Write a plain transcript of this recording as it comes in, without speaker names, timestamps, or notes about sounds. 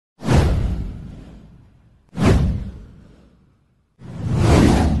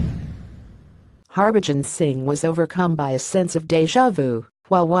Harbhajan Singh was overcome by a sense of deja vu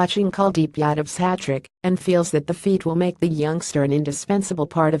while watching Kuldeep Yadav's hat-trick and feels that the feat will make the youngster an indispensable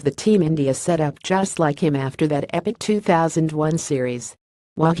part of the Team India setup just like him after that epic 2001 series.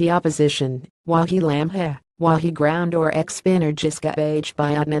 Wahi opposition, Wahi lamha, Wahi ground or ex-spinner jiska age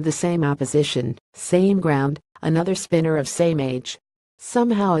bayadna the same opposition, same ground, another spinner of same age.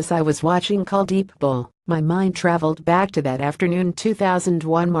 Somehow as I was watching Kuldeep bowl, my mind traveled back to that afternoon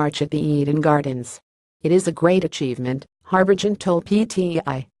 2001 March at the Eden Gardens. It is a great achievement, Harbhajan told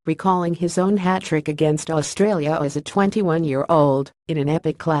PTI, recalling his own hat-trick against Australia as a 21-year-old in an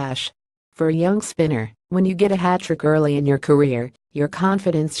epic clash. For a young spinner, when you get a hat-trick early in your career, your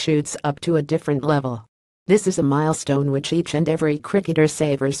confidence shoots up to a different level. This is a milestone which each and every cricketer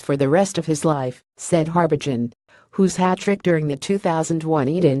savors for the rest of his life, said Harbhajan, whose hat-trick during the 2001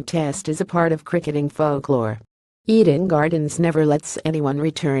 Eden Test is a part of cricketing folklore. Eden Gardens never lets anyone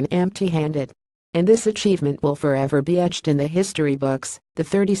return empty-handed. And this achievement will forever be etched in the history books, the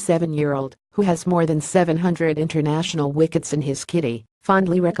 37-year-old, who has more than 700 international wickets in his kitty,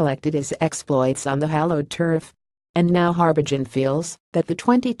 fondly recollected his exploits on the hallowed turf. And now Harbhajan feels that the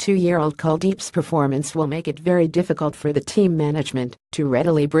 22-year-old Kuldeep's performance will make it very difficult for the team management to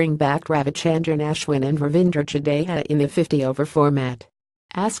readily bring back Ravichandran Ashwin and Ravindra Jadeja in the 50-over format.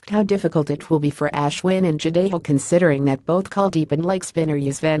 Asked how difficult it will be for Ashwin and Jadeja considering that both Kuldeep and leg spinner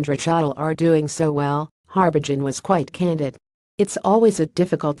Yuzvendra Chahal are doing so well, Harbhajan was quite candid. It's always a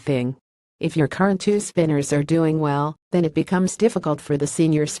difficult thing. If your current two spinners are doing well, then it becomes difficult for the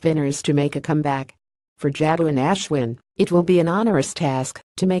senior spinners to make a comeback. For Jadeja and Ashwin, it will be an onerous task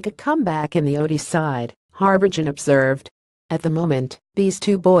to make a comeback in the ODI side, Harbhajan observed. At the moment, these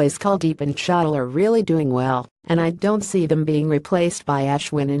two boys Kuldeep and Chahal are really doing well, and I don't see them being replaced by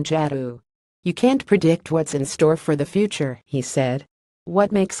Ashwin and Jadeja. You can't predict what's in store for the future, he said.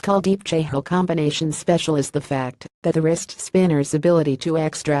 What makes Kuldeep Chahal combination special is the fact that the wrist spinner's ability to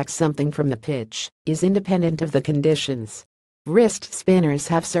extract something from the pitch is independent of the conditions. Wrist spinners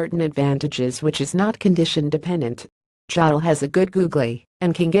have certain advantages which is not condition dependent. Chahal has a good googly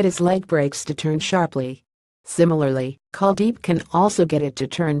and can get his leg breaks to turn sharply. Similarly, Kuldeep can also get it to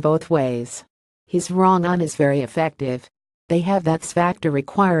turn both ways. His wrong on is very effective. They have that factor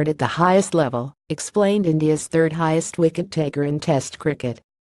required at the highest level, explained India's third highest wicket taker in Test cricket.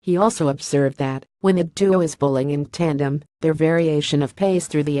 He also observed that, when the duo is bowling in tandem, their variation of pace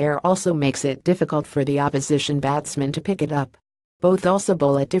through the air also makes it difficult for the opposition batsman to pick it up. Both also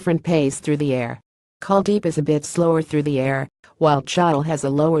bowl at different pace through the air. Kuldeep is a bit slower through the air, while Chahal has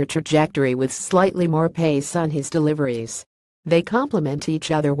a lower trajectory with slightly more pace on his deliveries. They complement each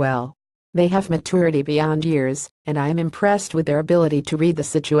other well. They have maturity beyond years, and I am impressed with their ability to read the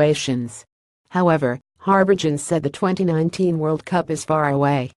situations. However, Harbhajan said the 2019 World Cup is far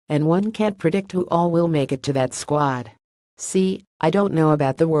away, and one can't predict who all will make it to that squad. See, I don't know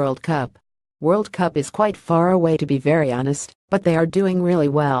about the World Cup. World Cup is quite far away to be very honest, but they are doing really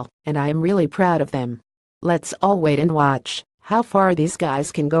well, and I am really proud of them. Let's all wait and watch how far these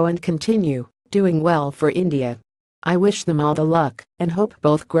guys can go and continue doing well for India. I wish them all the luck and hope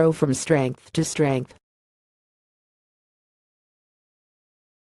both grow from strength to strength.